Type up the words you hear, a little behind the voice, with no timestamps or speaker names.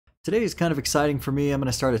Today is kind of exciting for me. I'm going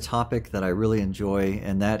to start a topic that I really enjoy,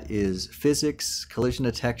 and that is physics, collision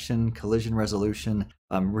detection, collision resolution.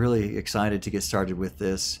 I'm really excited to get started with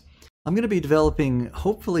this. I'm going to be developing,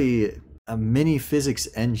 hopefully, a mini physics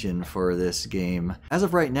engine for this game. As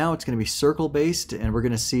of right now, it's going to be circle-based, and we're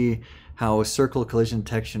going to see how circle collision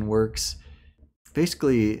detection works.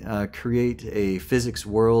 Basically, create a physics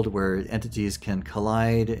world where entities can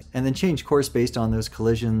collide, and then change course based on those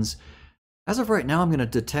collisions. As of right now, I'm going to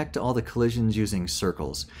detect all the collisions using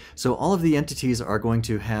circles. So all of the entities are going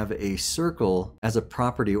to have a circle as a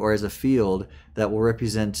property or as a field that will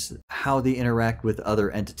represent how they interact with other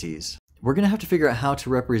entities. We're going to have to figure out how to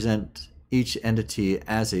represent each entity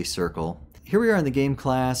as a circle. Here we are in the game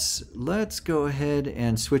class. Let's go ahead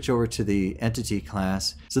and switch over to the entity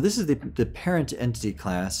class. So this is the parent entity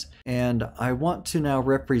class, and I want to now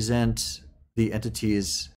represent the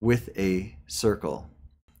entities with a circle.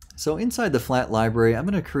 So inside the flat library, I'm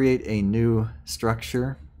going to create a new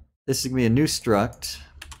structure. This is going to be a new struct,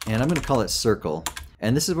 and I'm going to call it circle.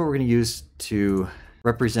 And this is what we're going to use to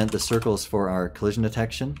represent the circles for our collision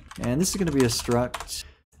detection. And this is going to be a struct.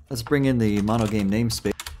 Let's bring in the monogame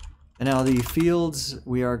namespace. And now the fields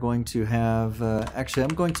we are going to have, actually I'm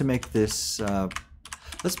going to make this,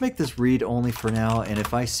 let's make this read only for now, and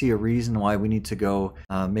if I see a reason why we need to go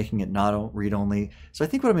making it not read only. So I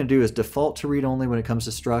think what I'm going to do is default to read only when it comes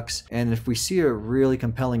to structs, and if we see a really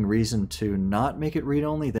compelling reason to not make it read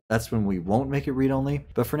only, that's when we won't make it read only.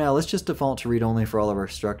 But for now, let's just default to read only for all of our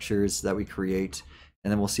structures that we create,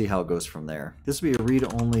 and then we'll see how it goes from there. This will be a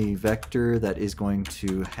read only vector that is going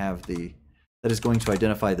to have that is going to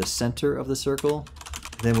identify the center of the circle.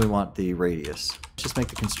 Then we want the radius. Just make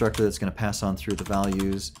the constructor that's going to pass on through the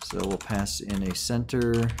values. So we'll pass in a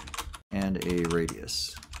center and a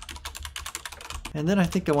radius. And then I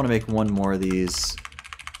think I want to make one more of these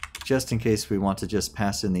just in case we want to just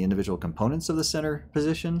pass in the individual components of the center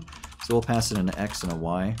position. So we'll pass in an X and a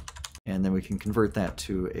Y, and then we can convert that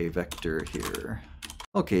to a vector here.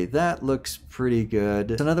 Okay, that looks pretty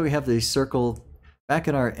good. So now that we have the circle back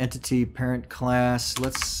in our entity parent class,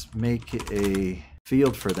 let's make a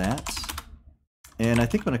field for that. And I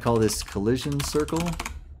think I'm going to call this collision circle.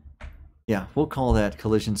 Yeah, we'll call that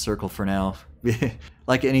collision circle for now.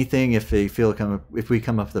 Like anything, if we come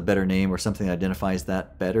up with a better name or something that identifies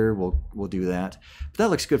that better, we'll do that. But that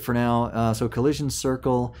looks good for now. So collision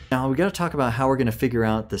circle. Now we got to talk about how we're going to figure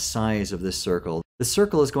out the size of this circle. The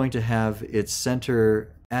circle is going to have its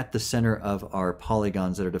center at the center of our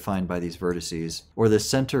polygons that are defined by these vertices, or the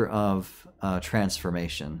center of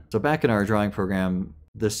transformation. So back in our drawing program,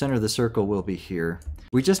 the center of the circle will be here.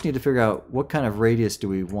 We just need to figure out what kind of radius do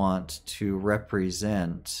we want to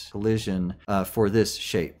represent collision for this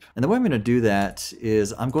shape. And the way I'm going to do that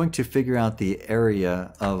is I'm going to figure out the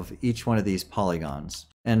area of each one of these polygons.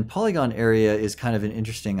 And polygon area is kind of an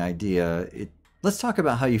interesting idea. Let's talk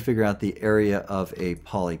about how you figure out the area of a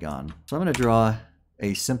polygon. So I'm going to draw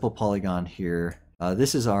a simple polygon here.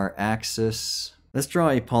 This is our axis. Let's draw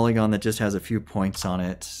a polygon that just has a few points on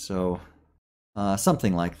it. So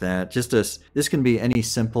something like that. This can be any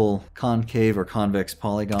simple concave or convex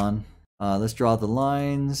polygon. Let's draw the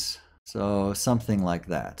lines. So something like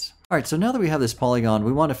that. All right, so now that we have this polygon,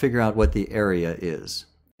 we want to figure out what the area is.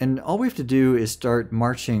 And all we have to do is start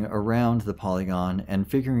marching around the polygon and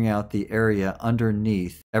figuring out the area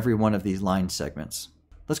underneath every one of these line segments.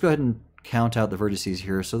 Let's go ahead and count out the vertices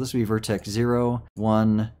here. So this will be vertex 0,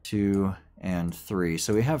 1, 2, and 3.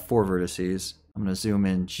 So we have 4 vertices. I'm going to zoom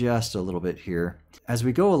in just a little bit here. As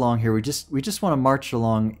we go along here, we just want to march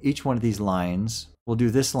along each one of these lines. We'll do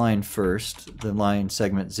this line first, the line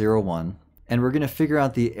segment 0, 1. And we're going to figure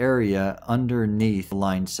out the area underneath the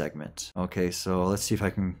line segment. Okay, so let's see if I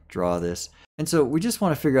can draw this. And so we just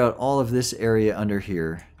want to figure out all of this area under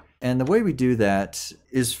here. And the way we do that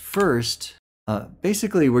is first,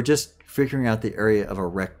 basically we're just figuring out the area of a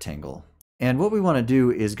rectangle. And what we want to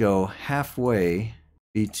do is go halfway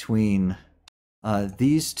between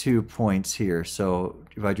these 2 points here. So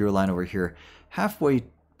if I drew a line over here, halfway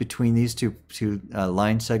between these two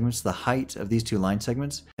line segments, the height of these 2 line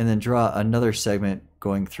segments, and then draw another segment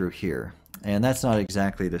going through here. And that's not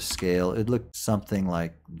exactly to scale. It looked something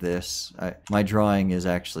like this. My drawing is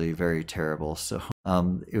actually very terrible, so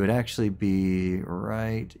it would actually be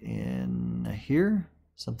right in here,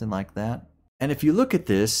 something like that. And if you look at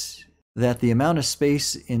this, that the amount of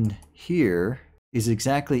space in here is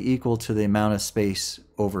exactly equal to the amount of space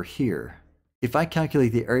over here. If I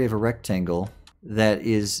calculate the area of a rectangle that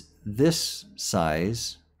is this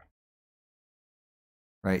size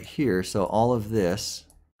right here, so all of this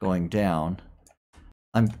going down,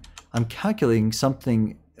 I'm calculating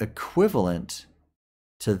something equivalent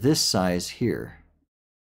to this size here.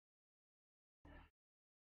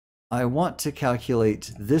 I want to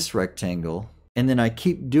calculate this rectangle, and then I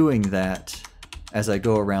keep doing that as I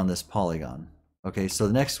go around this polygon. Okay, so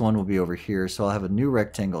the next one will be over here, so I'll have a new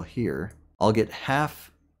rectangle here. I'll get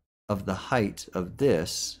half of the height of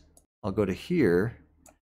this. I'll go to here,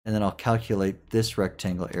 and then I'll calculate this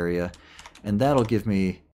rectangle area, and that'll give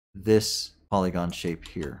me this polygon shape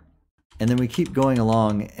here. And then we keep going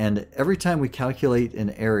along, and every time we calculate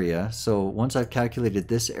an area, so once I've calculated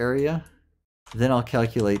this area, then I'll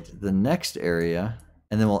calculate the next area,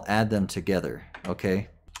 and then we'll add them together, okay?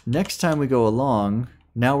 Next time we go along,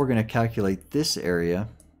 now we're going to calculate this area,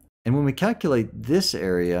 and when we calculate this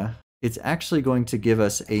area, it's actually going to give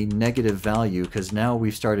us a negative value because now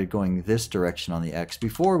we've started going this direction on the x.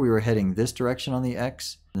 Before we were heading this direction on the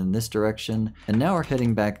x, and then this direction, and now we're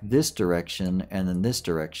heading back this direction and then this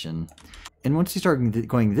direction. And once we start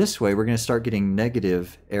going this way, we're going to start getting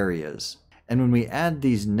negative areas. And when we add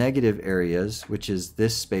these negative areas, which is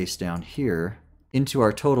this space down here, into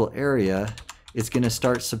our total area, it's going to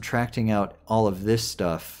start subtracting out all of this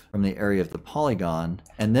stuff from the area of the polygon,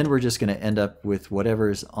 and then we're just going to end up with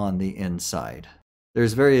whatever's on the inside.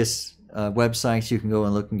 There's various websites you can go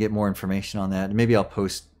and look and get more information on that, and maybe I'll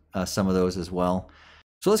post some of those as well.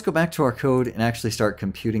 So let's go back to our code and actually start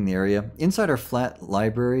computing the area. Inside our flat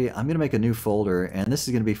library, I'm going to make a new folder, and this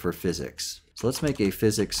is going to be for physics. So let's make a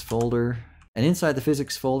physics folder, and inside the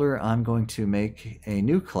physics folder, I'm going to make a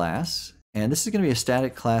new class. And this is going to be a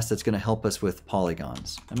static class that's going to help us with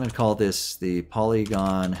polygons. I'm going to call this the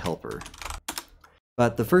Polygon Helper.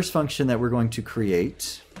 But the first function that we're going to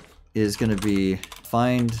create is going to be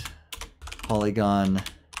find polygon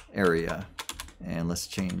area. And let's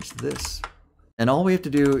change this. And all we have to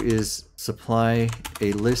do is supply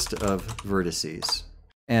a list of vertices.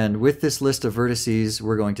 And with this list of vertices,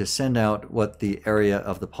 we're going to send out what the area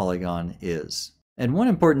of the polygon is. And one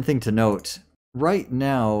important thing to note, right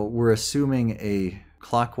now, we're assuming a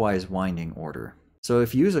clockwise winding order. So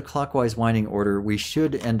if you use a clockwise winding order, we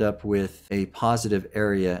should end up with a positive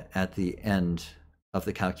area at the end of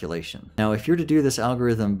the calculation. Now, if you're to do this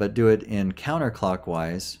algorithm but do it in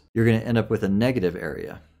counterclockwise, you're going to end up with a negative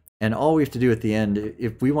area. And all we have to do at the end,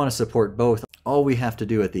 if we want to support both, all we have to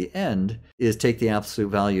do at the end is take the absolute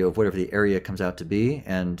value of whatever the area comes out to be,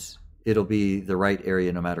 and it'll be the right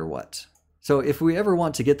area no matter what. So if we ever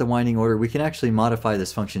want to get the winding order, we can actually modify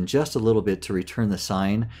this function just a little bit to return the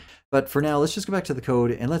sign. But for now, let's just go back to the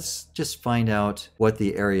code and let's just find out what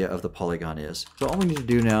the area of the polygon is. So all we need to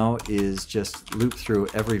do now is just loop through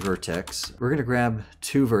every vertex. We're going to grab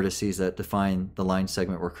two vertices that define the line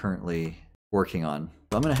segment we're currently working on.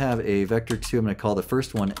 So I'm going to have a vector 2. I'm going to call the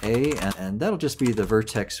first one A, and that'll just be the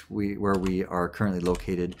vertex where we are currently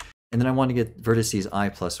located. And then I want to get vertices I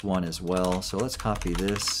plus 1 as well. So let's copy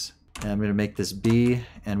this. And I'm going to make this B,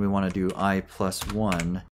 and we want to do I plus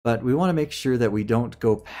 1. But we want to make sure that we don't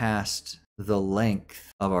go past the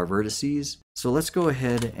length of our vertices. So let's go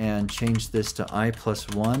ahead and change this to I plus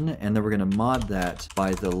 1, and then we're going to mod that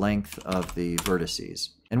by the length of the vertices.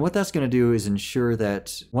 And what that's going to do is ensure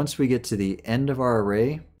that once we get to the end of our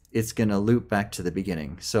array, it's going to loop back to the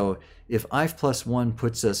beginning. So if I plus 1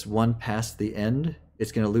 puts us 1 past the end,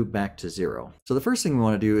 it's going to loop back to 0. So the first thing we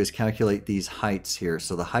want to do is calculate these heights here.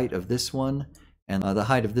 So the height of this one and the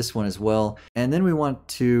height of this one as well. And then we want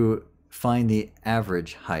to find the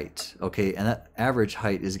average height. Okay, and that average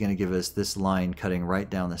height is going to give us this line cutting right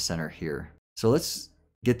down the center here. So let's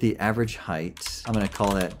get the average height. I'm going to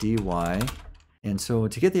call that dy. And so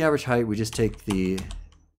to get the average height, we just take the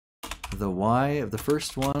y of the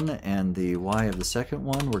first one and the y of the second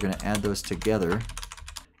one. We're going to add those together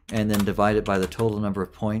and then divide it by the total number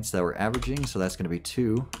of points that we're averaging. So that's going to be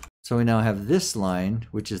 2. So we now have this line,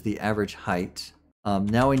 which is the average height.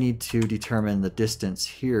 Now we need to determine the distance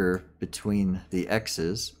here between the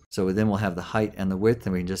x's. So then we'll have the height and the width,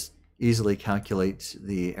 and we can just easily calculate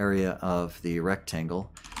the area of the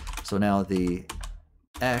rectangle. So now the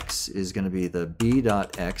x is going to be the b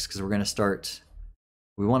dot x, because we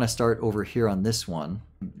want to start over here on this one,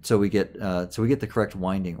 so we get the correct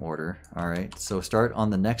winding order. All right, so start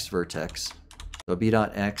on the next vertex. So b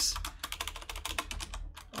dot x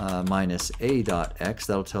minus a dot x,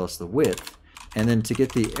 that'll tell us the width, and then to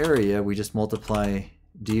get the area, we just multiply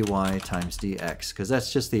dy times dx, because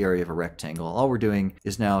that's just the area of a rectangle. All we're doing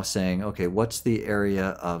is now saying, okay, what's the area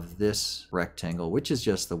of this rectangle, which is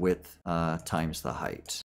just the width times the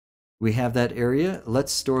height. We have that area.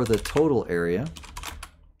 Let's store the total area.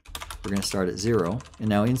 We're going to start at 0. And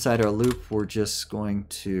now inside our loop, we're just going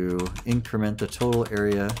to increment the total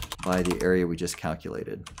area by the area we just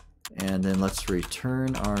calculated. And then let's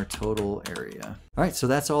return our total area. All right, so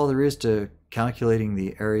that's all there is to calculating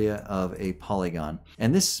the area of a polygon.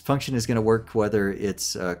 And this function is going to work whether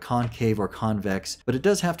it's concave or convex, but it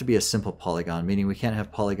does have to be a simple polygon, meaning we can't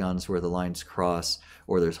have polygons where the lines cross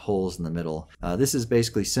or there's holes in the middle. This is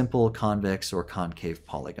basically simple convex or concave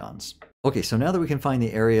polygons. Okay, so now that we can find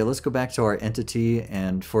the area, let's go back to our entity,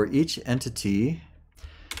 and for each entity,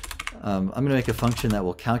 I'm going to make a function that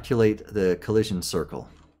will calculate the collision circle.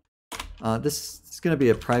 This is going to be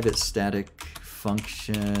a private static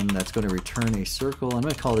function that's going to return a circle. I'm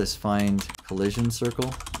going to call this find collision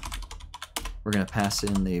circle. We're going to pass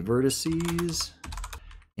in the vertices.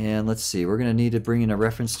 And let's see, we're going to need to bring in a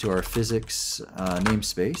reference to our physics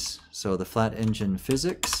namespace. So the flat engine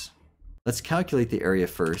physics. Let's calculate the area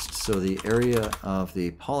first. So the area of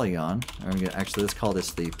the polygon, actually let's call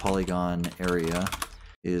this the polygon area,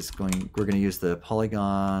 we're going to use the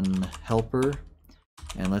polygon helper,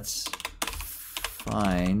 and let's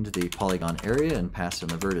find the polygon area and pass in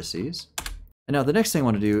the vertices. And now the next thing I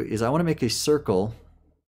want to do is I want to make a circle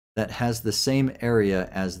that has the same area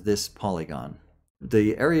as this polygon.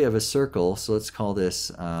 The area of a circle, so let's call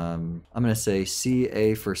this, I'm going to say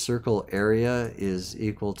CA for circle area is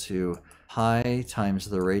equal to pi times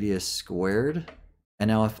the radius squared. And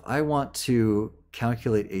now if I want to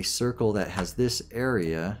calculate a circle that has this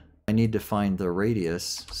area, I need to find the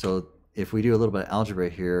radius. So if we do a little bit of algebra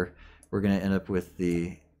here, we're going to end up with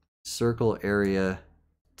the circle area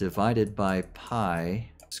divided by pi.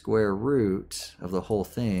 Square root of the whole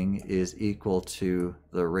thing is equal to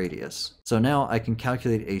the radius. So now I can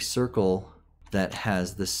calculate a circle that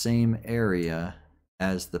has the same area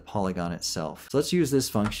as the polygon itself. So let's use this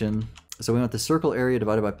function. So we want the circle area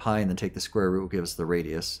divided by pi, and then take the square root will give us the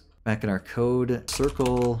radius. Back in our code,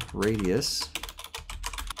 circle radius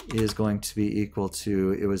is going to be equal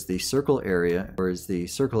to, it was the circle area, or is the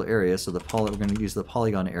circle area, so we're going to use the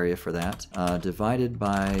polygon area for that, divided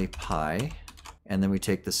by pi, and then we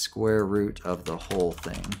take the square root of the whole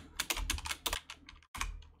thing.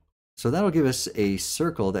 So that'll give us a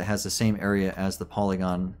circle that has the same area as the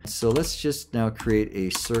polygon. So let's just now create a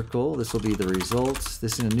circle. This will be the results.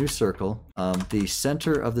 This is a new circle. The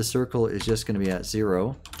center of the circle is just going to be at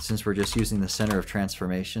 0, since we're just using the center of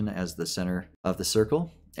transformation as the center of the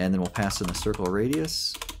circle. And then we'll pass in the circle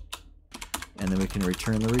radius, and then we can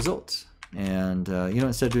return the result. And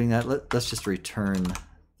instead of doing that, let's just return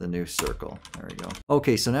the new circle. There we go.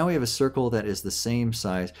 Okay, so now we have a circle that is the same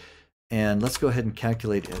size. And let's go ahead and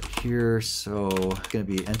calculate it here. So it's going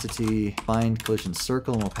to be entity find collision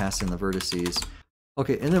circle, and we'll pass in the vertices.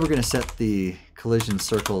 Okay, and then we're going to set the collision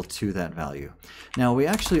circle to that value. Now we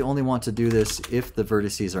actually only want to do this if the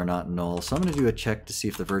vertices are not null. So I'm going to do a check to see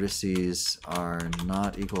if the vertices are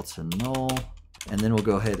not equal to null. And then we'll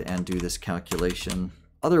go ahead and do this calculation.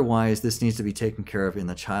 Otherwise, this needs to be taken care of in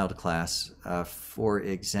the child class. For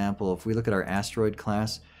example, if we look at our asteroid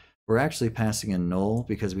class, we're actually passing in null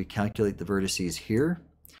because we calculate the vertices here.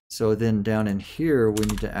 So then down in here, we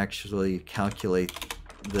need to actually calculate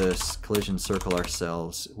this collision circle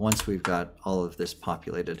ourselves once we've got all of this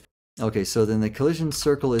populated. Okay, so then the collision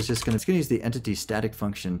circle is just going to use the entity static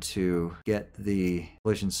function to get the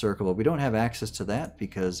collision circle, but we don't have access to that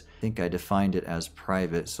because I think I defined it as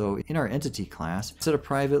private. So in our entity class, instead of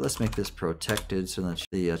private, let's make this protected so that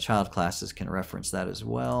the child classes can reference that as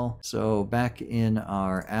well. So back in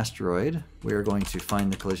our asteroid, we are going to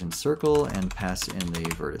find the collision circle and pass in the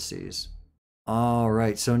vertices. All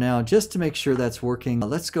right, so now just to make sure that's working,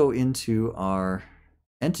 let's go into our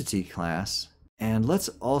entity class. And let's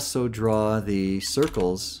also draw the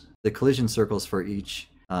circles, the collision circles for each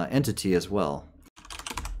entity as well.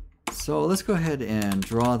 So let's go ahead and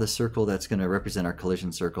draw the circle that's going to represent our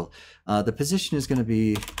collision circle. The position is going to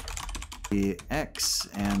be the x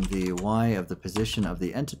and the y of the position of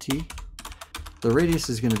the entity. The radius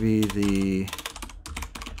is going to be the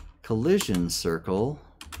collision circle.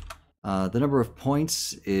 The number of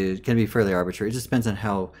points can be fairly arbitrary. It just depends on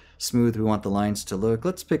how smooth we want the lines to look.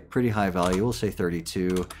 Let's pick pretty high value. We'll say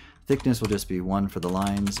 32. Thickness will just be 1 for the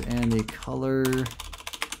lines. And the color,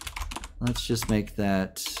 let's just make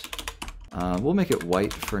that, we'll make it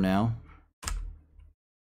white for now.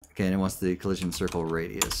 Okay, and it wants the collision circle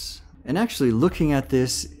radius. And actually looking at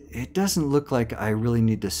this, it doesn't look like I really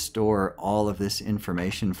need to store all of this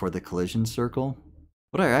information for the collision circle.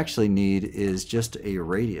 What I actually need is just a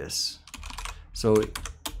radius. So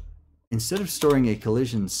instead of storing a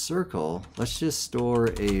collision circle, let's just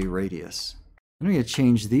store a radius. I'm going to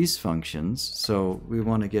change these functions. So we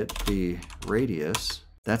want to get the radius.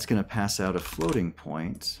 That's going to pass out a floating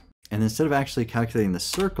point. And instead of actually calculating the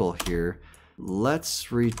circle here,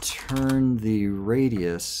 let's return the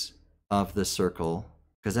radius of the circle,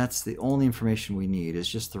 because that's the only information we need, is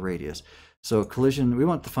just the radius. So collision, we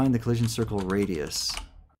want to find the collision circle radius.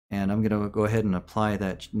 And I'm going to go ahead and apply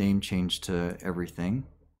that name change to everything.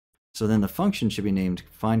 So then the function should be named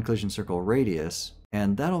find collision circle radius,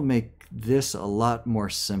 and that'll make this a lot more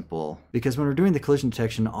simple, because when we're doing the collision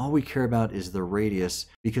detection, all we care about is the radius,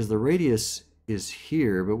 because the radius is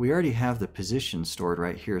here, but we already have the position stored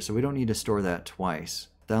right here, so we don't need to store that twice.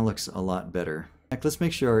 That looks a lot better. Let's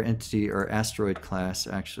make sure our entity, our asteroid class,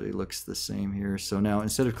 actually looks the same here. So now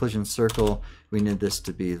instead of collision circle, we need this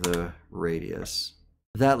to be the radius.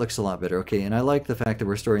 That looks a lot better. Okay, and I like the fact that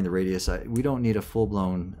we're storing the radius. We don't need a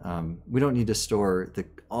full-blown, we don't need to store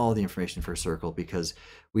all the information for a circle, because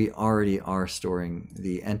we already are storing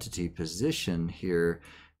the entity position here,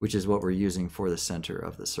 which is what we're using for the center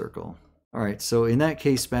of the circle. All right, so in that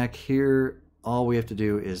case back here, all we have to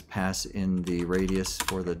do is pass in the radius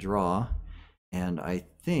for the draw. And I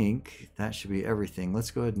think that should be everything.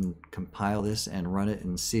 Let's go ahead and compile this and run it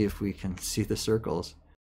and see if we can see the circles.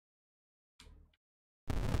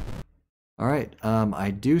 All right, I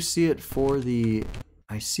do see it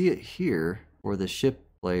I see it here for the ship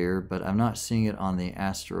layer, but I'm not seeing it on the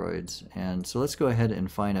asteroids. And so let's go ahead and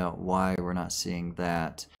find out why we're not seeing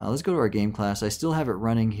that. Let's go to our game class. I still have it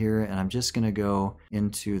running here, and I'm just gonna go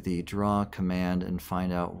into the draw command and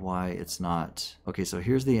find out why it's not. Okay, so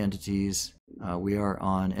here's the entities. We are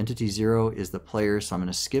on entity 0 is the player, so I'm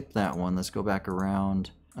gonna skip that one. Let's go back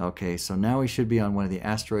around. Okay, so now we should be on one of the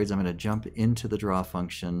asteroids. I'm gonna jump into the draw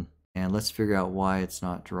function, and let's figure out why it's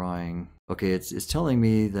not drawing. Okay, it's telling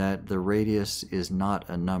me that the radius is not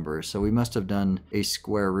a number, so we must have done a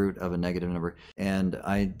square root of a negative number, and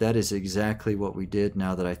that is exactly what we did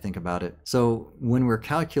now that I think about it. So when we're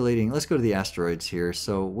calculating, let's go to the asteroids here.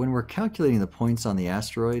 So when we're calculating the points on the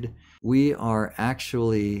asteroid, we are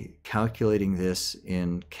actually calculating this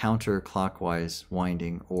in counterclockwise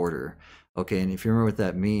winding order. Okay, and if you remember what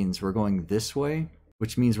that means, we're going this way,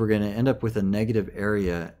 which means we're going to end up with a negative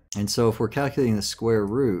area. And so if we're calculating the square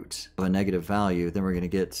root of a negative value, then we're going to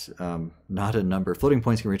get not a number. Floating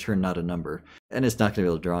points can return not a number, and it's not going to be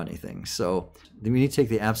able to draw anything. So then we need to take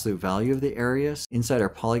the absolute value of the area. Inside our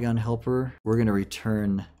Polygon helper, we're going to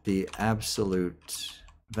return the absolute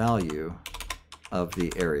value of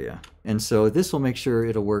the area. And so this will make sure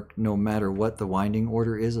it'll work no matter what the winding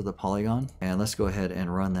order is of the polygon. And let's go ahead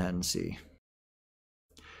and run that and see.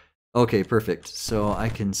 Okay, perfect. So I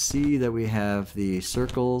can see that we have the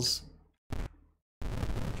circles,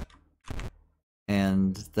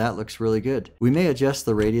 and that looks really good. We may adjust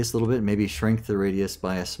the radius a little bit, maybe shrink the radius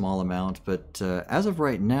by a small amount, but as of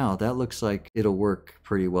right now, that looks like it'll work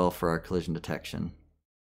pretty well for our collision detection.